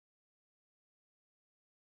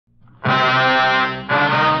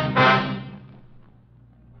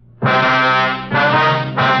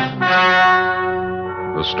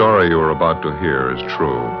story you are about to hear is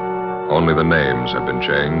true. Only the names have been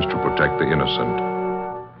changed to protect the innocent.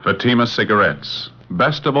 Fatima Cigarettes,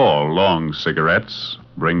 best of all long cigarettes,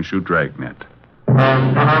 brings you Dragnet.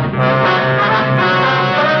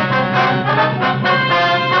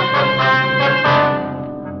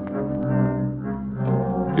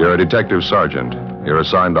 You're a detective sergeant. You're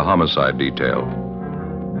assigned to homicide detail.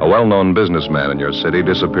 A well-known businessman in your city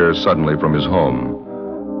disappears suddenly from his home.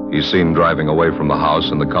 He's seen driving away from the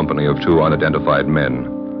house in the company of two unidentified men.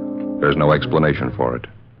 There's no explanation for it.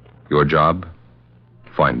 Your job?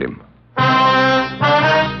 Find him.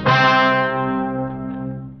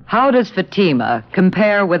 How does Fatima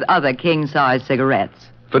compare with other king-size cigarettes?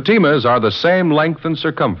 Fatimas are the same length and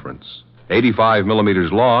circumference, 85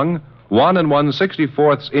 millimeters long, 1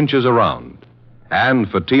 1/64 inches around.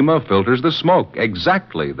 And Fatima filters the smoke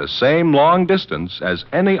exactly the same long distance as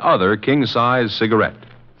any other king-size cigarette.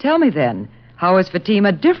 Tell me then, how is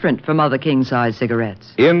Fatima different from other king-size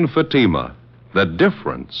cigarettes? In Fatima, the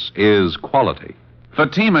difference is quality.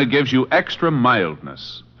 Fatima gives you extra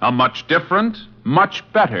mildness, a much different, much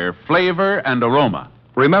better flavor and aroma.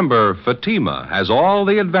 Remember, Fatima has all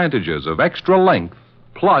the advantages of extra length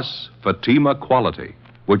plus Fatima quality,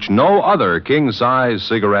 which no other king-size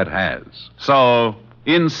cigarette has. So,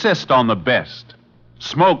 insist on the best.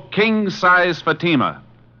 Smoke king-size Fatima,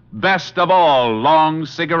 best of all long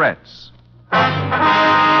cigarettes.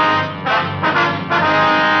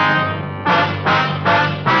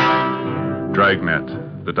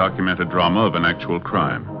 Dragnet, the documented drama of an actual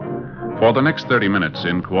crime. For the next 30 minutes,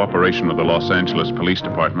 in cooperation with the Los Angeles Police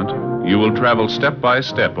Department, you will travel step by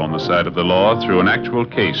step on the side of the law through an actual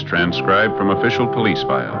case transcribed from official police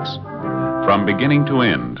files. From beginning to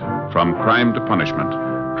end, from crime to punishment,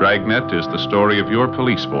 Dragnet is the story of your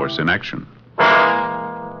police force in action.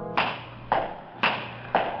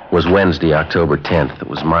 It was Wednesday, October 10th. It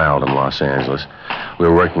was mild in Los Angeles. We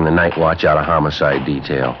were working the night watch out of homicide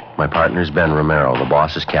detail. My partner's Ben Romero. The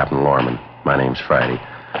boss is Captain Lorman. My name's Friday.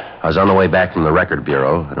 I was on the way back from the record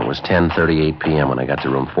bureau, and it was 10:38 p.m. when I got to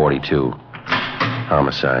room 42.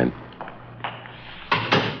 Homicide.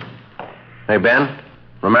 Hey, Ben?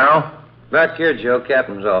 Romero? Back here, Joe.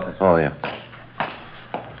 Captain's office. Oh, yeah.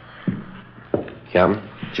 Captain?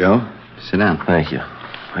 Joe, sit down. Thank you.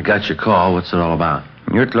 I got your call. What's it all about?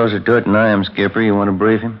 You're closer to it than I am, Skipper. You want to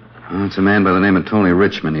brief him? Well, it's a man by the name of Tony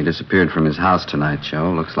Richmond. He disappeared from his house tonight,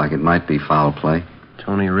 Joe. Looks like it might be foul play.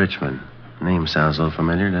 Tony Richmond. Name sounds a little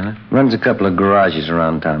familiar, doesn't it? Runs a couple of garages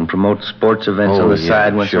around town. Promotes sports events on the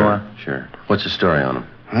side once in a while. Sure. What's the story on him?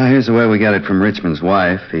 Well, here's the way we got it from Richmond's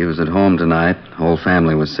wife. He was at home tonight. The whole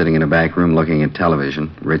family was sitting in a back room looking at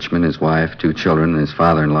television. Richmond, his wife, 2 children, and his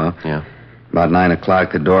father-in-law. Yeah. About 9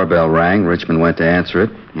 o'clock, the doorbell rang. Richmond went to answer it.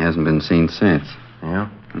 He hasn't been seen since. Yeah?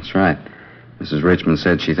 That's right. Mrs. Richmond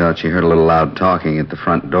said she thought she heard a little loud talking at the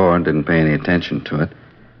front door and didn't pay any attention to it.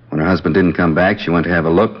 When her husband didn't come back, she went to have a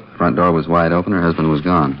look. Front door was wide open. Her husband was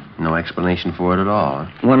gone. No explanation for it at all,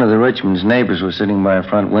 huh? One of the Richmonds' neighbors was sitting by a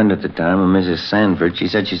front window at the time, a Mrs. Sanford. She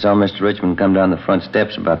said she saw Mr. Richmond come down the front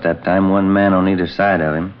steps about that time, one man on either side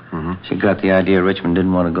of him. Mm-hmm. She got the idea Richmond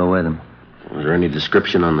didn't want to go with him. Was there any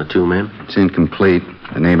description on the 2 men? It's incomplete.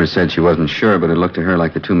 The neighbor said she wasn't sure, but it looked to her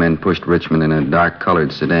like the 2 men pushed Richmond in a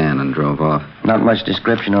dark-colored sedan and drove off. Not much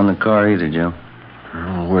description on the car either, Joe.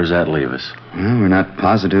 Oh, where does that leave us? Well, we're not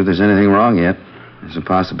positive there's anything wrong yet. There's a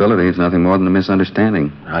possibility it's nothing more than a misunderstanding.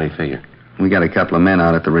 How do you figure? We got a couple of men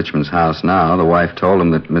out at the Richmond's house now. The wife told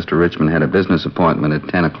them that Mr. Richmond had a business appointment at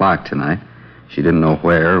 10 o'clock tonight. She didn't know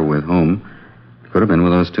where or with whom. Could have been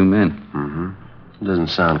with those 2 men. Mm-hmm. It doesn't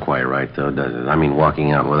sound quite right, though, does it? I mean,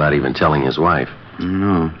 walking out without even telling his wife.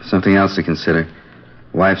 No, something else to consider.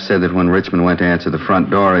 Wife said that when Richmond went to answer the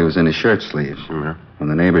front door, he was in his shirt sleeves. Yeah. When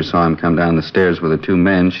the neighbors saw him come down the stairs with the 2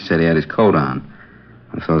 men, she said he had his coat on.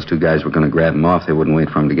 If those 2 guys were going to grab him off, they wouldn't wait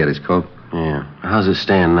for him to get his coat. Yeah. How's it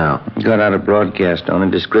stand now? Got out a broadcast on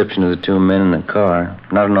a description of the 2 men in the car.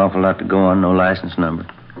 Not an awful lot to go on, no license number.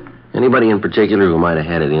 Anybody in particular who might have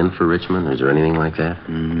had it in for Richmond? Is there anything like that?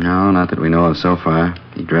 No, not that we know of so far.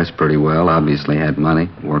 He dressed pretty well, obviously had money,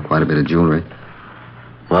 wore quite a bit of jewelry.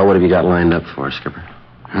 Well, what have you got lined up for us, Skipper?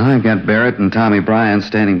 Well, I've got Barrett and Tommy Bryan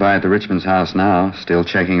standing by at the Richmond's house now, still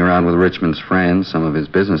checking around with Richmond's friends, some of his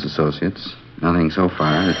business associates. Nothing so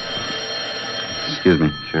far. Excuse me.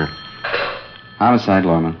 Sure. Homicide,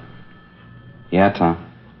 Lorman. Yeah, Tom.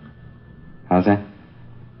 How's that?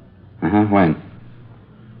 Uh-huh, when?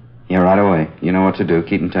 Yeah, right away. You know what to do.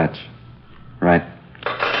 Keep in touch. Right.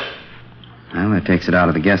 Well, that takes it out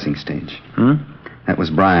of the guessing stage. That was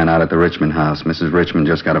Brian out at the Richmond house. Mrs. Richmond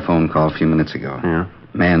just got a phone call a few minutes ago. Yeah.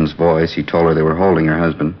 Man's voice. He told her they were holding her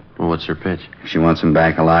husband. Well, what's her pitch? If she wants him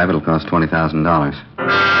back alive, it'll cost $20,000.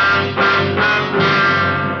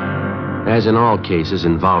 As in all cases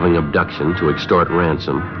involving abduction to extort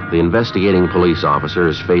ransom, the investigating police officer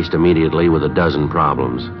is faced immediately with a dozen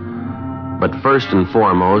problems. But first and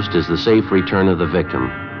foremost is the safe return of the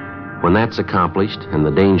victim. When that's accomplished and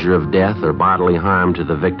the danger of death or bodily harm to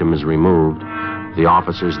the victim is removed, the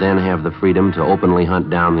officers then have the freedom to openly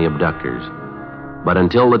hunt down the abductors. But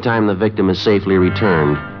until the time the victim is safely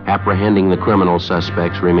returned, apprehending the criminal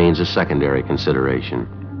suspects remains a secondary consideration.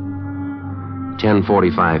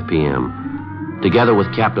 10:45 p.m. Together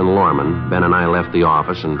with Captain Lorman, Ben and I left the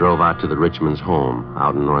office and drove out to the Richmond's home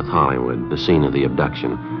out in North Hollywood, the scene of the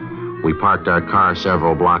abduction. We parked our car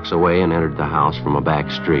several blocks away and entered the house from a back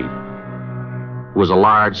street. It was a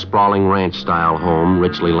large, sprawling ranch-style home,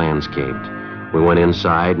 richly landscaped. We went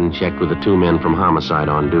inside and checked with the two men from homicide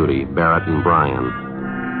on duty, Barrett and Bryan.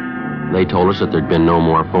 They told us that there'd been no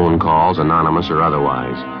more phone calls, anonymous or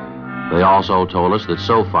otherwise. They also told us that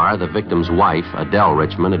so far the victim's wife, Adele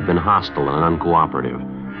Richmond, had been hostile and uncooperative.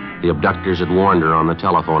 The abductors had warned her on the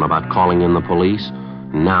telephone about calling in the police,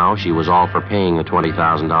 and now she was all for paying the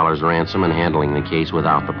 $20,000 ransom and handling the case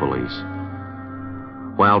without the police.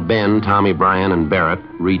 While Ben, Tommy, Bryan, and Barrett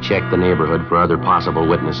rechecked the neighborhood for other possible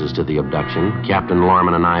witnesses to the abduction, Captain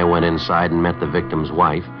Lorman and I went inside and met the victim's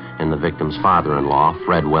wife and the victim's father-in-law,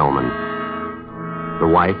 Fred Wellman. The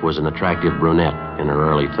wife was an attractive brunette in her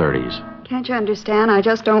early 30s. Can't you understand? I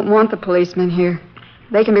just don't want the policemen here.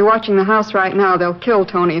 They can be watching the house right now. They'll kill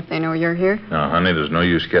Tony if they know you're here. No, honey, there's no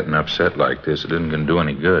use getting upset like this. It isn't going to do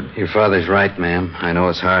any good. Your father's right, ma'am. I know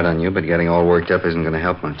it's hard on you, but getting all worked up isn't going to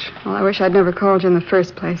help much. Well, I wish I'd never called you in the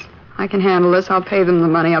first place. I can handle this. I'll pay them the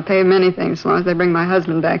money. I'll pay them anything as long as they bring my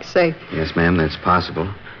husband back safe. Yes, ma'am, that's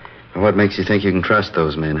possible. But what makes you think you can trust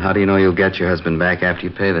those men? How do you know you'll get your husband back after you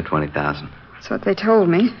pay the $20,000? That's what they told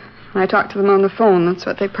me. When I talked to them on the phone, that's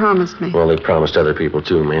what they promised me. Well, they promised other people,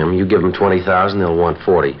 too, ma'am. You give them $20,000, they'll want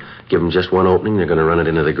 $40,000. Give them just one opening, they're going to run it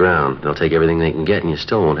into the ground. They'll take everything they can get, and you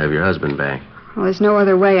still won't have your husband back. Well, there's no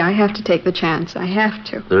other way. I have to take the chance. I have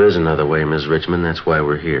to. There is another way, Miss Richmond. That's why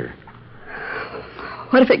we're here.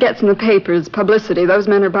 What if it gets in the papers, publicity? Those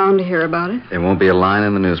men are bound to hear about it. There won't be a line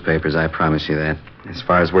in the newspapers, I promise you that. As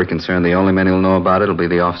far as we're concerned, the only men who'll know about it will be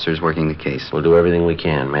the officers working the case. We'll do everything we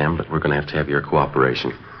can, ma'am, but we're going to have your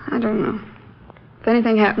cooperation. I don't know. If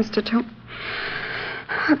anything happens to Tony,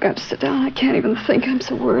 I've got to sit down. I can't even think. I'm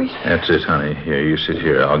so worried. That's it, honey. Here, you sit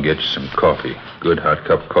here. I'll get you some coffee. Good hot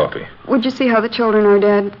cup of coffee. Would you see how the children are,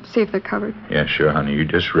 Dad? See if they're covered. Yeah, sure, honey. You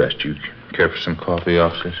just rest. You care for some coffee,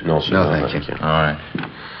 officers? No, sir. No, thank you. All right.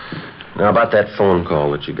 Now, about that phone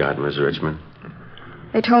call that you got, Miss Richmond.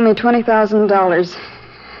 They told me $20,000.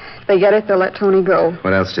 If they get it, they'll let Tony go.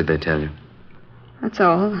 What else did they tell you? That's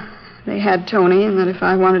all. They had Tony, and that if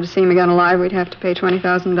I wanted to see him again alive, we'd have to pay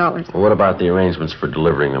 $20,000. Well, what about the arrangements for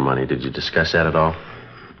delivering the money? Did you discuss that at all?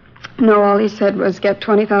 No, all he said was get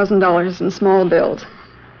 $20,000 in small bills.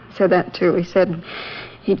 He said that, too. He said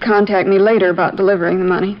he'd contact me later about delivering the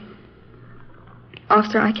money.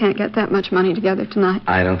 Officer, I can't get that much money together tonight.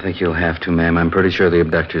 I don't think you'll have to, ma'am. I'm pretty sure the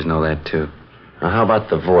abductors know that, too. Now, how about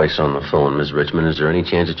the voice on the phone, Miss Richmond? Is there any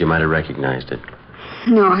chance that you might have recognized it?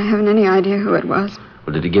 No, I haven't any idea who it was.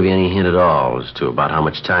 Well, did he give you any hint at all as to about how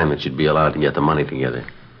much time that you'd be allowed to get the money together?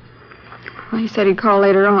 Well, he said he'd call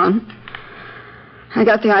later on. I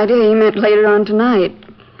got the idea he meant later on tonight.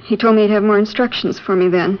 He told me he'd have more instructions for me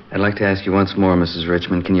then. I'd like to ask you once more, Mrs.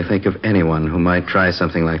 Richmond, can you think of anyone who might try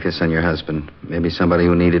something like this on your husband? Maybe somebody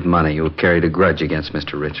who needed money, who carried a grudge against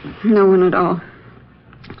Mr. Richmond. No one at all.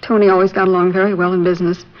 Tony always got along very well in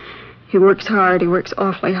business. He works hard. He works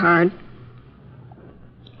awfully hard.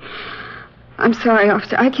 I'm sorry,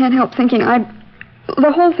 officer. I can't help thinking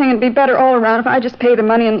the whole thing would be better all around if I just pay the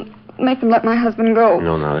money and make them let my husband go.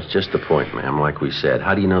 No, that's just the point, ma'am, like we said.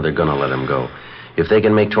 How do you know they're going to let him go? If they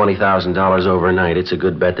can make $20,000 overnight, it's a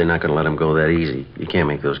good bet they're not going to let him go that easy. You can't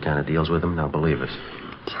make those kind of deals with them. Now, believe us.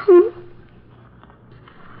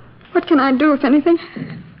 What can I do, if anything?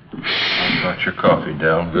 I brought your coffee,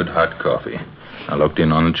 Del. Good hot coffee. I looked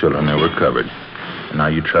in on the children. They were covered. And now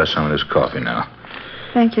you try some of this coffee now.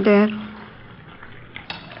 Thank you, Dad.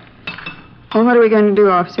 Well, what are we going to do,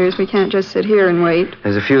 officers? We can't just sit here and wait.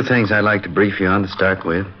 There's a few things I'd like to brief you on to start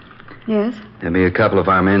with. Yes? There'll be a couple of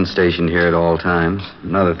our men stationed here at all times.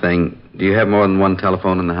 Another thing, do you have more than one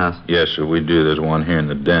telephone in the house? Yes, sir, we do. There's one here in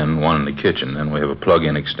the den, one in the kitchen. Then we have a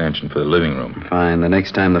plug-in extension for the living room. Fine. The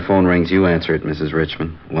next time the phone rings, you answer it, Mrs.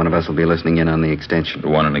 Richmond. One of us will be listening in on the extension. The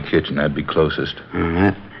one in the kitchen, that'd be closest. All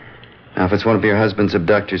right. Now, if it's one of your husband's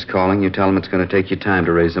abductors calling, you tell them it's going to take you time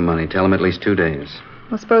to raise the money. Tell them at least 2 days.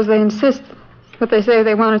 Well, suppose they insist. But they say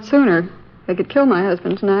they want it sooner. They could kill my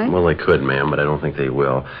husband tonight. Well, they could, ma'am, but I don't think they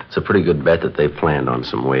will. It's a pretty good bet that they've planned on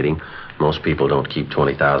some waiting. Most people don't keep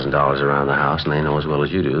 $20,000 around the house, and they know as well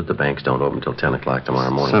as you do that the banks don't open until 10 o'clock tomorrow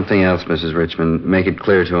morning. Something else, Mrs. Richmond. Make it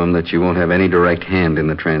clear to him that you won't have any direct hand in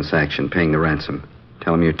the transaction, paying the ransom.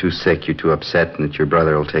 Tell him you're too sick, you're too upset, and that your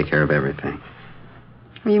brother will take care of everything.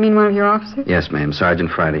 Oh, you mean one of your officers? Yes, ma'am. Sergeant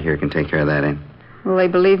Friday here can take care of that, Will they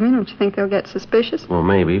believe me? Don't you think they'll get suspicious? Well,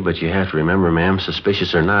 maybe, but you have to remember, ma'am,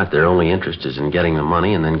 suspicious or not, their only interest is in getting the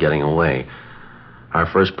money and then getting away. Our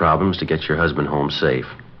first problem is to get your husband home safe.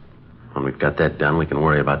 When we've got that done, we can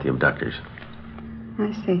worry about the abductors.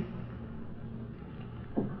 I see.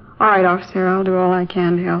 All right, officer, I'll do all I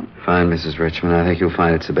can to help. Fine, Mrs. Richmond. I think you'll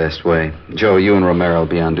find it's the best way. Joe, you and Romero will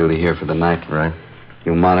be on duty here for the night. Right.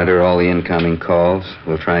 You'll monitor all the incoming calls.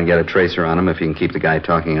 We'll try and get a tracer on him if you can keep the guy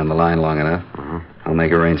talking on the line long enough. I'll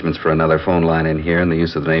make arrangements for another phone line in here and the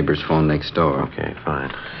use of the neighbor's phone next door. Okay, fine.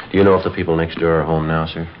 Do you know if the people next door are home now,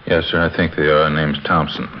 sir? Yes, sir, I think they are. Name's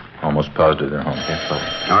Thompson. Almost positive they're home. Okay,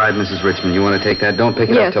 fine. All right, Mrs. Richmond, you want to take that? Don't pick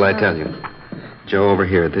it up Yes, till I sir. tell you. Joe, over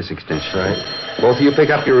here at this extension. Right. Both of you pick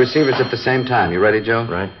up your receivers at the same time. You ready, Joe?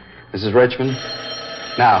 Right. Mrs. Richmond?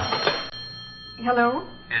 Now. Hello?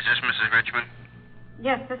 Is this Mrs. Richmond?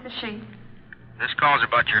 Yes, this is she. This call's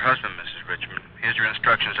about your husband, Mrs. Richmond. Here's your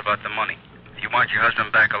instructions about the money. If you want your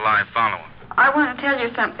husband back alive, follow him. I want to tell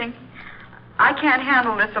you something. I can't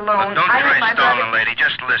handle this alone. Well, don't I try have my stalling, brother... lady.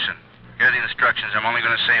 Just listen. Here are the instructions. I'm only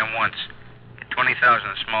going to say them once. Get 20,000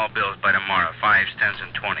 in small bills by tomorrow. 5s, 10s,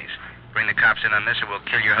 and 20s. Bring the cops in on this or we'll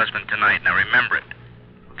kill your husband tonight. Now remember it.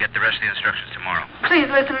 We'll get the rest of the instructions tomorrow. Please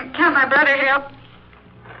listen. Can't my brother help?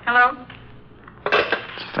 Hello?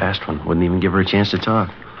 It's a fast one. Wouldn't even give her a chance to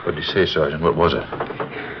talk. What did you say, Sergeant? What was it?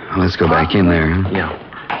 Well, let's go back in there, huh? Yeah.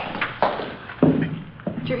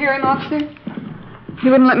 Did you hear him, officer? He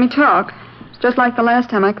wouldn't let me talk. It's just like the last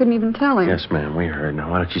time. I couldn't even tell him. Yes, ma'am, we heard. Now,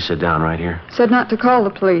 why don't you sit down right here? Said not to call the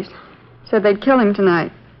police. Said they'd kill him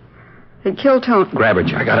tonight. They'd kill Tony. Grab her,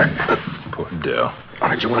 Joe. I got her. Poor Dell. All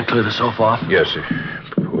right, you want to clear the sofa off? Yes, sir.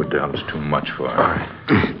 Poor Dell is too much for her. All right.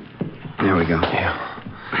 There we go. Yeah.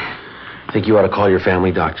 I think you ought to call your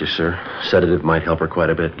family doctor, sir. Sedative might help her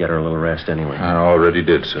quite a bit. Get her a little rest anyway. I already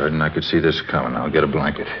did, Sergeant. I could see this coming. I'll get a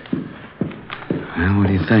blanket. Well, what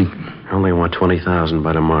do you think? I only want 20,000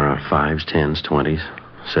 by tomorrow. 5s, 10s, 20s.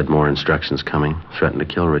 Said more instructions coming. Threatened to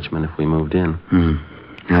kill Richmond if we moved in.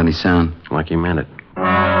 How'd he sound? Like he meant it.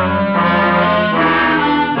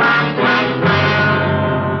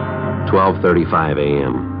 12:35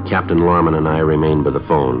 a.m. Captain Lorman and I remained by the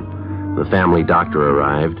phone. The family doctor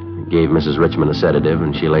arrived, gave Mrs. Richmond a sedative,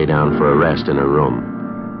 and she lay down for a rest in her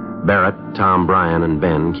room. Barrett, Tom Bryan, and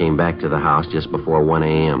Ben came back to the house just before 1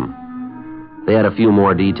 a.m. They had a few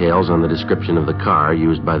more details on the description of the car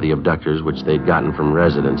used by the abductors, which they'd gotten from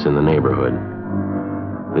residents in the neighborhood.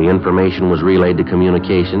 The information was relayed to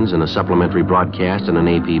communications, and a supplementary broadcast and an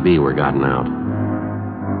APB were gotten out.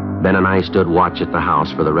 Ben and I stood watch at the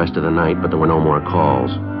house for the rest of the night, but there were no more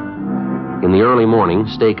calls. In the early morning,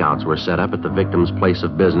 stakeouts were set up at the victim's place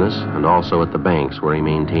of business and also at the banks where he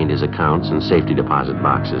maintained his accounts and safety deposit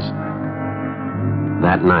boxes.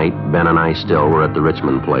 That night, Ben and I still were at the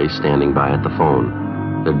Richmond place, standing by at the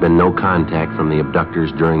phone. There'd been no contact from the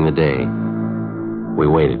abductors during the day. We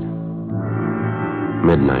waited.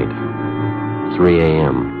 Midnight. 3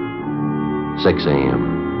 a.m. 6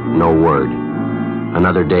 a.m. No word.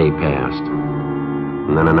 Another day passed.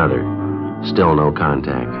 And then another. Still no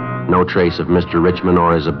contact. No trace of Mr. Richmond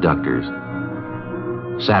or his abductors.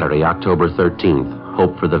 Saturday, October 13th.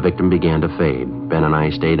 Hope for the victim began to fade. Ben and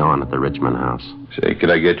I stayed on at the Richmond house. Say, could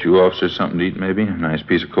I get you officers something to eat, maybe? A nice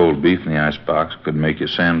piece of cold beef in the icebox. Could make you a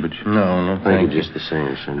sandwich. No, thank you. Just the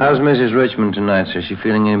same, sir. How's Mrs. Richmond tonight, sir? She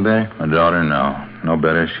feeling any better? My daughter, no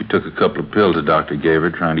better. She took a couple of pills the doctor gave her,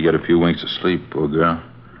 trying to get a few winks of sleep, poor girl.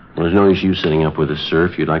 Well, there's no use you sitting up with us, sir,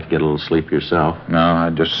 if you'd like to get a little sleep yourself. No,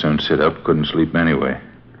 I'd just as soon sit up. Couldn't sleep anyway.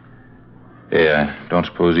 Hey, I don't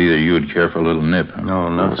suppose either of you would care for a little nip. Huh?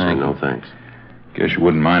 No, sir, no thanks. Guess you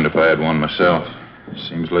wouldn't mind if I had one myself.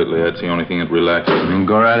 Seems lately that's the only thing that relaxes me. Then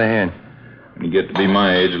go right ahead. When you get to be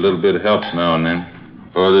my age, a little bit helps now and then.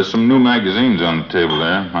 Oh, there's some new magazines on the table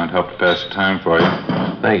there. Might help to pass the time for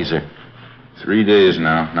you. Thank you, sir. 3 days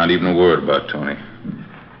now. Not even a word about Tony.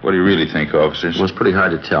 What do you really think, officers? Well, it's pretty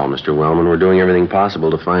hard to tell, Mr. Wellman. We're doing everything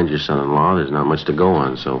possible to find your son-in-law. There's not much to go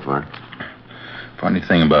on so far. Funny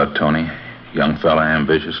thing about Tony. Young fella,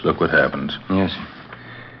 ambitious. Look what happens. Yes, sir.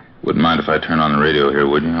 Wouldn't mind if I turn on the radio here,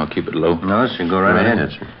 would you? I'll keep it low. No, sir. Go right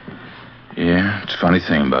ahead. sir. Yeah, it's a funny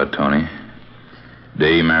thing about Tony. The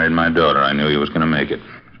day he married my daughter, I knew he was going to make it.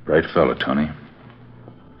 Bright fella, Tony.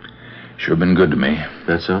 Sure been good to me.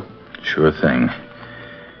 That's so? Sure thing.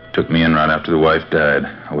 Took me in right after the wife died.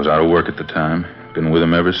 I was out of work at the time. Been with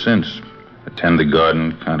him ever since. Attend the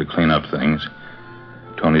garden, kind of clean up things.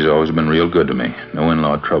 Tony's always been real good to me. No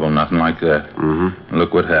in-law trouble, nothing like that. Mm-hmm. And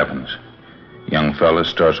look what happens. Young fella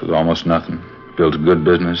starts with almost nothing. Builds a good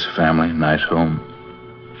business, family, nice home.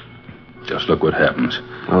 Just look what happens.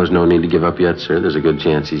 Well, there's no need to give up yet, sir. There's a good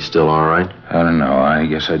chance he's still all right. I don't know. I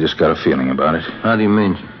guess I just got a feeling about it. How do you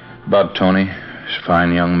mean? About Tony. He's a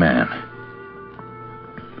fine young man.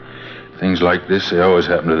 Things like this, they always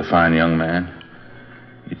happen to the fine young man.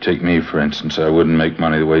 You take me, for instance. I wouldn't make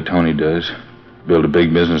money the way Tony does. Build a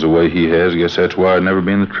big business the way he has. Guess that's why I'd never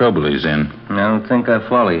be in the trouble he's in. I don't think I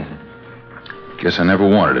follow you. Guess I never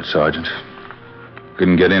wanted it, Sergeant.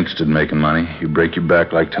 Couldn't get interested in making money. You break your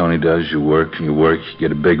back like Tony does. You work, you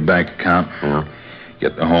get a big bank account. Yeah.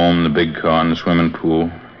 Get the home, the big car, and the swimming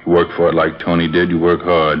pool. You work for it like Tony did. You work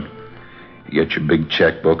hard. You get your big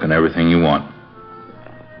checkbook and everything you want.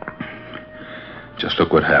 Just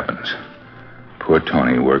look what happens. Poor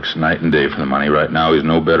Tony works night and day for the money. Right now, he's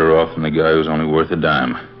no better off than the guy who's only worth a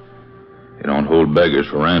dime. They don't hold beggars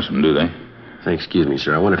for ransom, do they? Say, excuse me,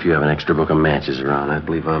 sir. I wonder if you have an extra book of matches around. I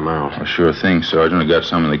believe I'm out. Well, sure thing, Sergeant. I got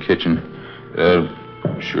some in the kitchen.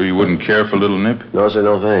 Sure you wouldn't care for a little nip? No, sir,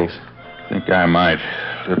 no thanks. Think I might.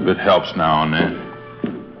 A little bit helps now and then.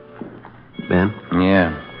 Ben?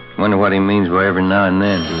 Yeah. Wonder what he means by every now and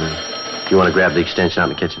then. You want to grab the extension out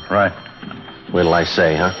in the kitchen? Right. Wait till I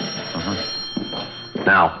say, huh?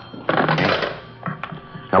 Now.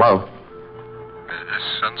 Hello? Is this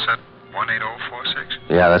Sunset 18046?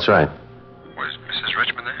 Yeah, that's right. Was Mrs.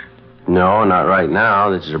 Richmond there? No, not right now.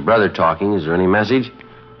 This is her brother talking. Is there any message?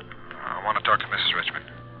 I want to talk to Mrs. Richmond.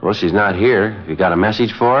 Well, she's not here. Have you got a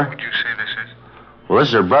message for her? Would you say this is? Well, this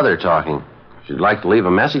is her brother talking. If you'd like to leave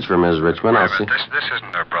a message for Ms. Richmond, I'll see. This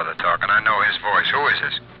isn't her brother talking. I know his voice. Who is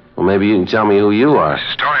this? Well, maybe you can tell me who you are. This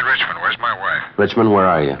is Tony Richmond. Where's my wife? Richmond, where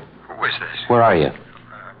are you? Who is this? Where are you?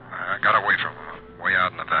 I got away from her. Way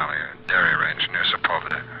out in the valley, a dairy range near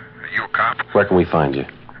Sepulveda. Are you a cop? Where can we find you?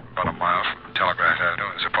 About a mile from Telegraph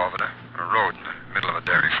Avenue in Sepulveda. A road in the middle of a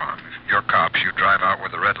dairy farm. If you're cops, you drive out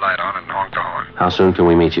with the red light on and honk the horn. How soon can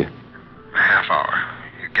we meet you? A half hour.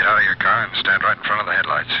 You get out of your car and stand right in front of the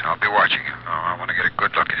headlights. I'll be watching you. I want to get a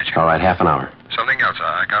good look at you. All right, half an hour. Something else.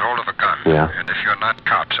 I got hold of a gun. Yeah? And if you're not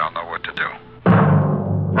cops, I'll know what to do.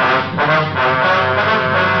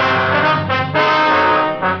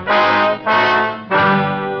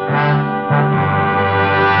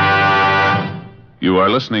 You are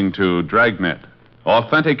listening to Dragnet,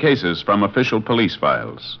 authentic cases from official police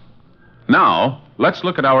files. Now, let's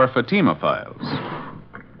look at our Fatima files.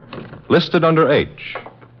 Listed under H.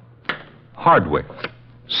 Hardwick.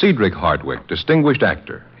 Cedric Hardwick, distinguished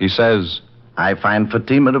actor. He says, I find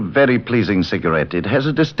Fatima a very pleasing cigarette. It has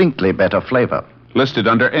a distinctly better flavor. Listed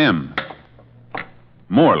under M.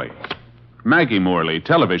 Morley. Maggie Morley,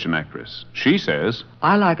 television actress. She says,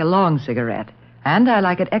 I like a long cigarette, and I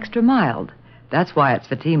like it extra mild. That's why it's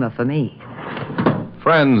Fatima for me.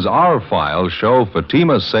 friends, our files show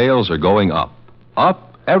Fatima's sales are going up.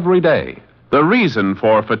 Up every day. The reason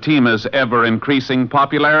for Fatima's ever-increasing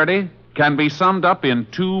popularity can be summed up in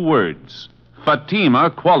 2 words. Fatima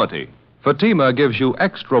quality. Fatima gives you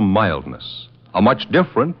extra mildness, a much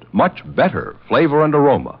different, much better flavor and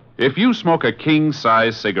aroma. If you smoke a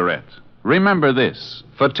king-size cigarette, remember this.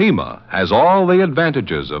 Fatima has all the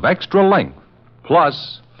advantages of extra length,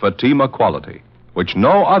 plus Fatima quality, which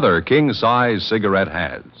no other king-size cigarette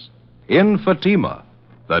has. In Fatima,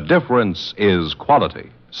 the difference is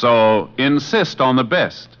quality. So insist on the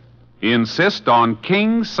best. Insist on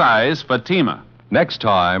king-size Fatima. Next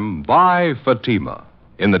time, buy Fatima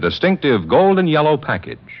in the distinctive golden yellow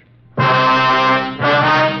package.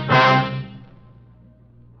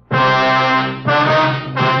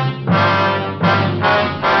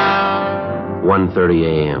 1:30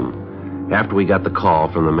 a.m. After we got the call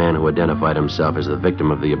from the man who identified himself as the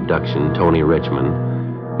victim of the abduction, Tony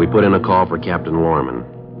Richmond, we put in a call for Captain Lorman.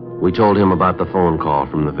 We told him about the phone call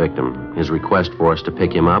from the victim, his request for us to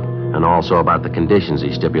pick him up, and also about the conditions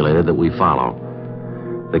he stipulated that we follow.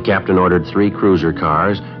 The captain ordered 3 cruiser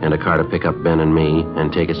cars and a car to pick up Ben and me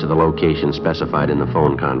and take us to the location specified in the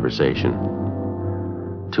phone conversation.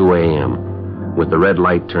 2 a.m. With the red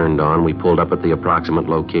light turned on, we pulled up at the approximate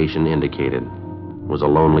location indicated. It was a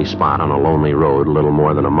lonely spot on a lonely road, a little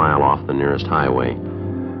more than a mile off the nearest highway.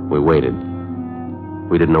 We waited.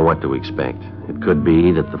 We didn't know what to expect. It could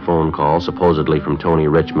be that the phone call, supposedly from Tony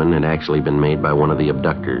Richmond, had actually been made by one of the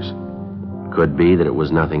abductors. Could be that it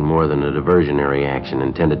was nothing more than a diversionary action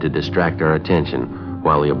intended to distract our attention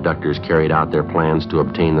while the abductors carried out their plans to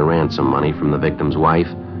obtain the ransom money from the victim's wife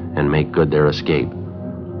and make good their escape.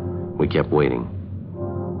 We kept waiting.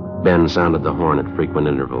 Ben sounded the horn at frequent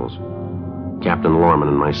intervals. Captain Lorman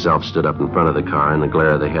and myself stood up in front of the car in the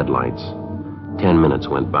glare of the headlights. 10 minutes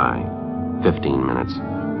went by. 15 minutes.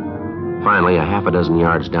 Finally, a half a dozen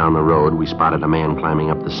yards down the road, we spotted a man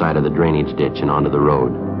climbing up the side of the drainage ditch and onto the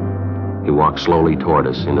road. He walked slowly toward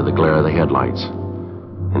us into the glare of the headlights.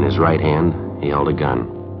 In his right hand, he held a gun.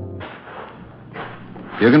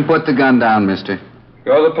 You can put the gun down, mister.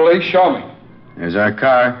 Go to the police, show me. Here's our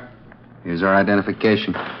car. Here's our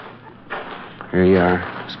identification. Here you are.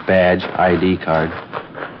 His badge, ID card.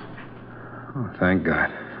 Oh, thank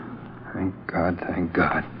God. Thank God, thank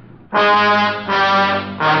God.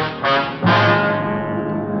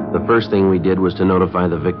 The first thing we did was to notify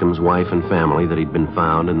the victim's wife and family that he'd been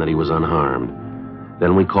found and that he was unharmed.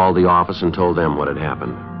 Then we called the office and told them what had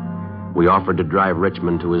happened. We offered to drive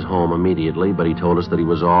Richmond to his home immediately, but he told us that he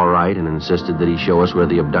was all right and insisted that he show us where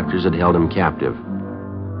the abductors had held him captive.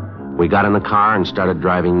 We got in the car and started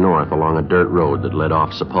driving north along a dirt road that led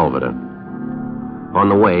off Sepulveda. On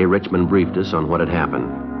the way, Richmond briefed us on what had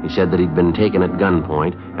happened. He said that he'd been taken at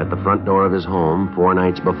gunpoint at the front door of his home 4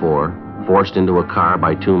 nights before, forced into a car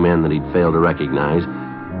by 2 men that he'd failed to recognize,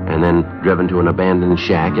 and then driven to an abandoned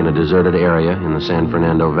shack in a deserted area in the San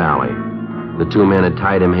Fernando Valley. The 2 men had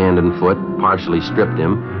tied him hand and foot, partially stripped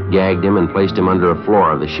him, gagged him, and placed him under a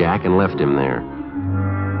floor of the shack and left him there.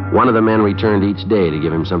 One of the men returned each day to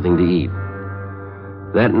give him something to eat.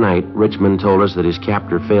 That night, Richmond told us that his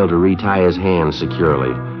captor failed to retie his hands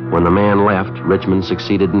securely. When the man left, Richmond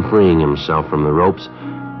succeeded in freeing himself from the ropes,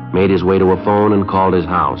 made his way to a phone, and called his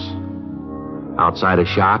house. Outside of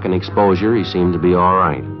shock and exposure, he seemed to be all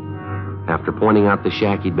right. After pointing out the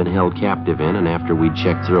shack he'd been held captive in, and after we'd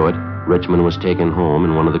checked through it, Richmond was taken home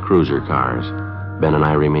in one of the cruiser cars. Ben and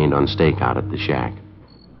I remained on stakeout at the shack.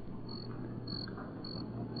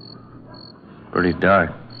 Pretty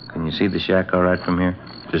dark. Can you see the shack all right from here?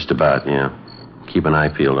 Just about, yeah. Keep an eye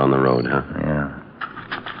peeled on the road, huh? Yeah.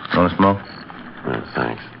 Want to smoke?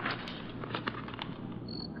 Thanks.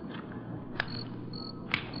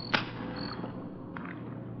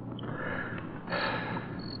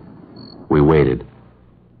 We waited.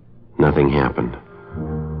 Nothing happened.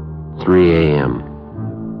 3 a.m.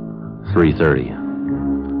 3:30.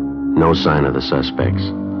 No sign of the suspects.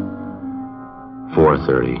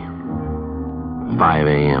 4:30. 5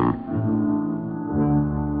 a.m.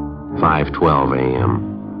 5:12 a.m.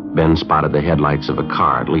 Ben spotted the headlights of a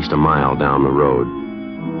car at least a mile down the road.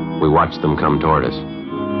 We watched them come toward us.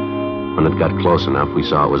 When it got close enough, we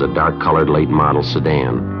saw it was a dark-colored late-model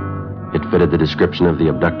sedan. It fitted the description of the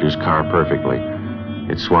abductor's car perfectly.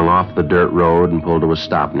 It swung off the dirt road and pulled to a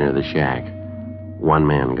stop near the shack. 1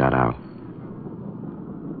 man got out.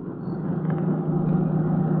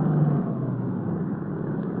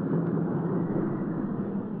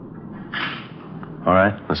 All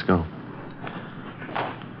right. Let's go.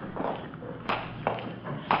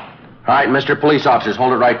 All right, Mr. Police Officers,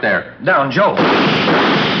 hold it right there. Down, Joe.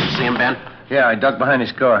 See him, Ben? Yeah, I ducked behind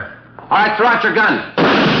his car. All right, throw out your gun.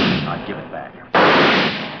 I'll give it back.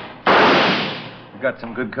 You got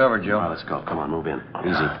some good cover, Joe. All right, let's go. Come on, move in.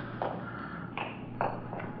 Easy.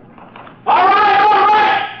 All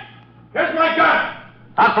right! Here's my gun!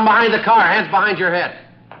 Out from behind the car, hands behind your head.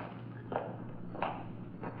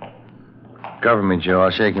 Cover me, Joe.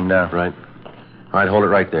 I'll shake him down. Right. All right, hold it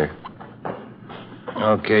right there.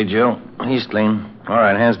 Okay, Joe. He's clean. All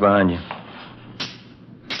right, hands behind you.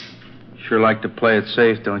 Sure like to play it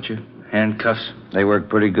safe, don't you? Handcuffs? They work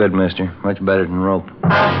pretty good, mister. Much better than rope.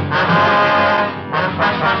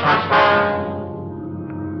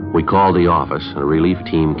 We called the office. A relief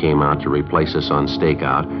team came out to replace us on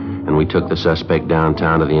stakeout, and we took the suspect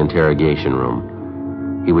downtown to the interrogation room.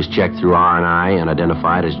 He was checked through R&I and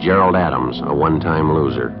identified as Gerald Adams, a one-time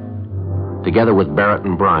loser. Together with Barrett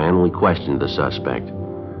and Bryan, we questioned the suspect.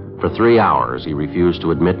 For 3 hours, he refused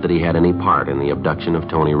to admit that he had any part in the abduction of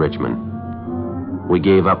Tony Richmond. We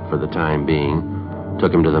gave up for the time being,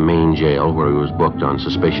 took him to the main jail where he was booked on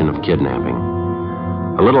suspicion of kidnapping.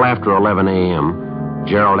 A little after 11 a.m.,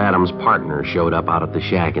 Gerald Adams' partner showed up out at the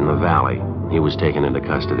shack in the valley. He was taken into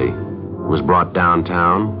custody. Was brought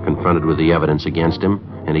downtown, confronted with the evidence against him,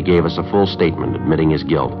 and he gave us a full statement admitting his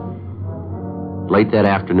guilt. Late that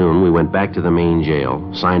afternoon, we went back to the main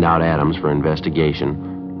jail, signed out Adams for investigation,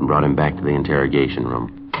 and brought him back to the interrogation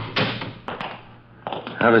room.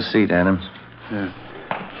 Have a seat, Adams. Yeah.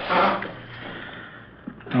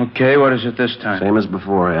 Okay, what is it this time? Same as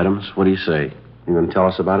before, Adams. What do you say? You going to tell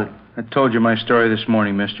us about it? I told you my story this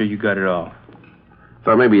morning, mister. You got it all.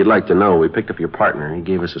 Thought maybe you'd like to know. We picked up your partner. He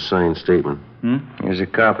gave us a signed statement. Here's a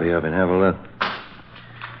copy of it. Have a look.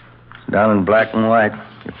 It's down in black and white.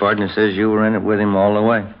 Your partner says you were in it with him all the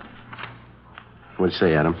way. What'd you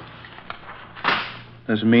say, Adam?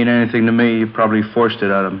 Doesn't mean anything to me. You probably forced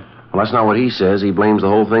it out of him. Well, that's not what he says. He blames the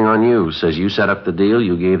whole thing on you. Says you set up the deal,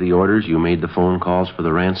 you gave the orders, you made the phone calls for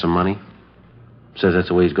the ransom money. Says that's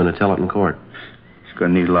the way he's going to tell it in court. He's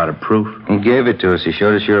going to need a lot of proof. He gave it to us. He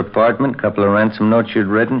showed us your apartment, a couple of ransom notes you'd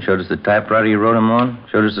written, showed us the typewriter you wrote them on,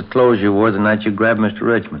 showed us the clothes you wore the night you grabbed Mr.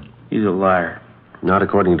 Richmond. He's a liar. Not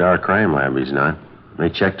according to our crime lab, he's not. They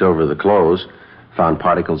checked over the clothes, found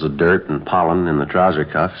particles of dirt and pollen in the trouser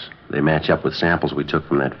cuffs. They match up with samples we took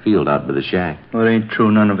from that field out by the shack. Well, it ain't true.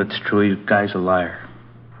 None of it's true. You guy's a liar.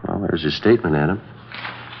 Well, there's his statement, Adam.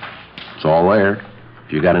 It's all there.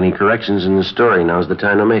 If you got any corrections in the story, now's the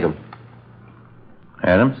time to make them.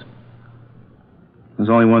 Adams? There's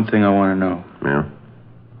only one thing I want to know. Yeah?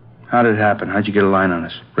 How did it happen? How'd you get a line on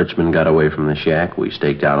us? Richmond got away from the shack. We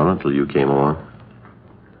staked out on it till you came along.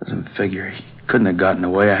 Doesn't figure. He couldn't have gotten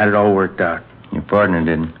away. I had it all worked out. Your partner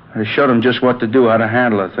didn't. I showed him just what to do, how to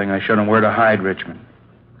handle a thing. I showed him where to hide Richmond.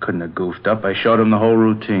 Couldn't have goofed up. I showed him the whole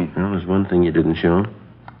routine. Well, there's one thing you didn't show him.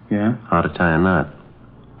 Yeah? How to tie a knot.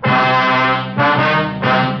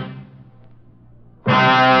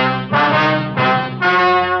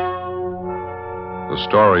 The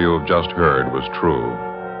story you have just heard was true.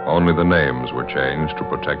 Only the names were changed to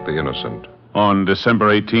protect the innocent. On December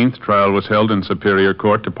 18th, trial was held in Superior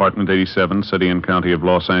Court, Department 87, City and County of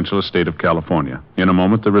Los Angeles, State of California. In a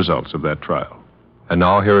moment, the results of that trial. And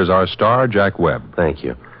now here is our star, Jack Webb. Thank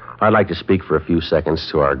you. I'd like to speak for a few seconds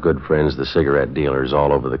to our good friends, the cigarette dealers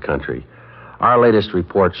all over the country. Our latest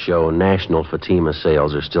reports show national Fatima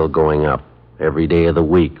sales are still going up. Every day of the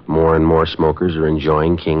week, more and more smokers are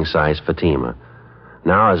enjoying king-size Fatima.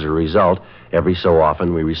 Now, as a result, every so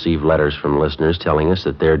often we receive letters from listeners telling us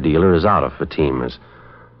that their dealer is out of Fatimas.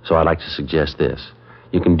 So I'd like to suggest this.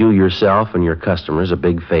 You can do yourself and your customers a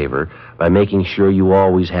big favor by making sure you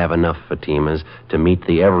always have enough Fatimas to meet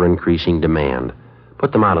the ever-increasing demand.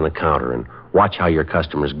 Put them out on the counter and watch how your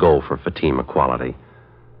customers go for Fatima quality.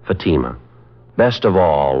 Fatima. Best of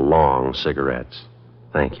all, long cigarettes.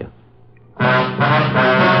 Thank you.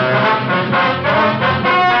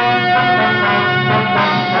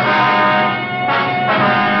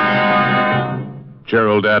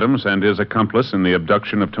 Gerald Adams and his accomplice in the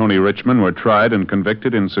abduction of Tony Richmond were tried and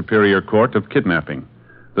convicted in Superior Court of kidnapping.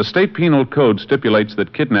 The state penal code stipulates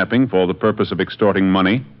that kidnapping for the purpose of extorting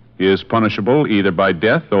money is punishable either by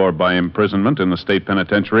death or by imprisonment in the state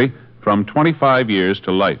penitentiary from 25 years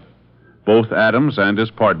to life. Both Adams and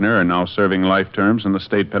his partner are now serving life terms in the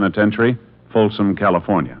state penitentiary, Folsom,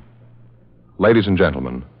 California. Ladies and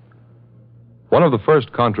gentlemen, one of the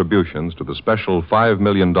first contributions to the special $5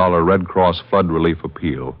 million Red Cross flood relief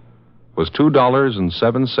appeal was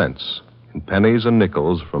 $2.07 in pennies and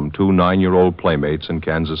nickels from two 9-year-old playmates in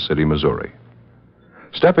Kansas City, Missouri.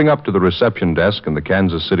 Stepping up to the reception desk in the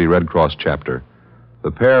Kansas City Red Cross chapter,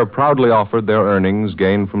 the pair proudly offered their earnings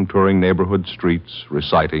gained from touring neighborhood streets,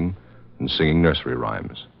 reciting, and singing nursery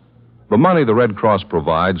rhymes. The money the Red Cross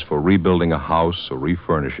provides for rebuilding a house or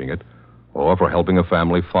refurnishing it, or for helping a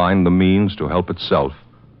family find the means to help itself,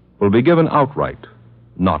 will be given outright,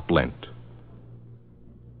 not lent.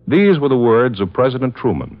 These were the words of President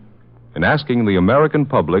Truman in asking the American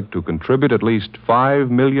public to contribute at least $5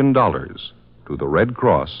 million to the Red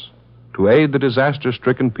Cross to aid the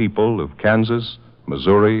disaster-stricken people of Kansas,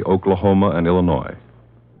 Missouri, Oklahoma, and Illinois.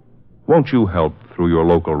 Won't you help through your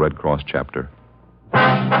local Red Cross chapter?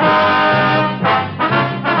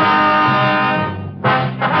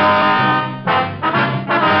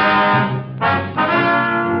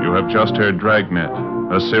 You have just heard Dragnet,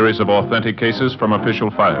 a series of authentic cases from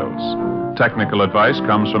official files. Technical advice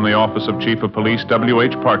comes from the Office of Chief of Police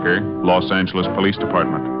W.H. Parker, Los Angeles Police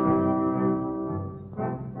Department.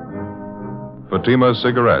 Fatima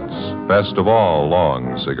Cigarettes, best of all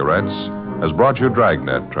long cigarettes, has brought you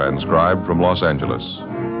Dragnet, transcribed from Los Angeles.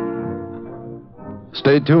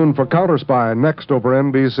 Stay tuned for Counter Spy next over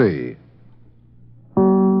NBC.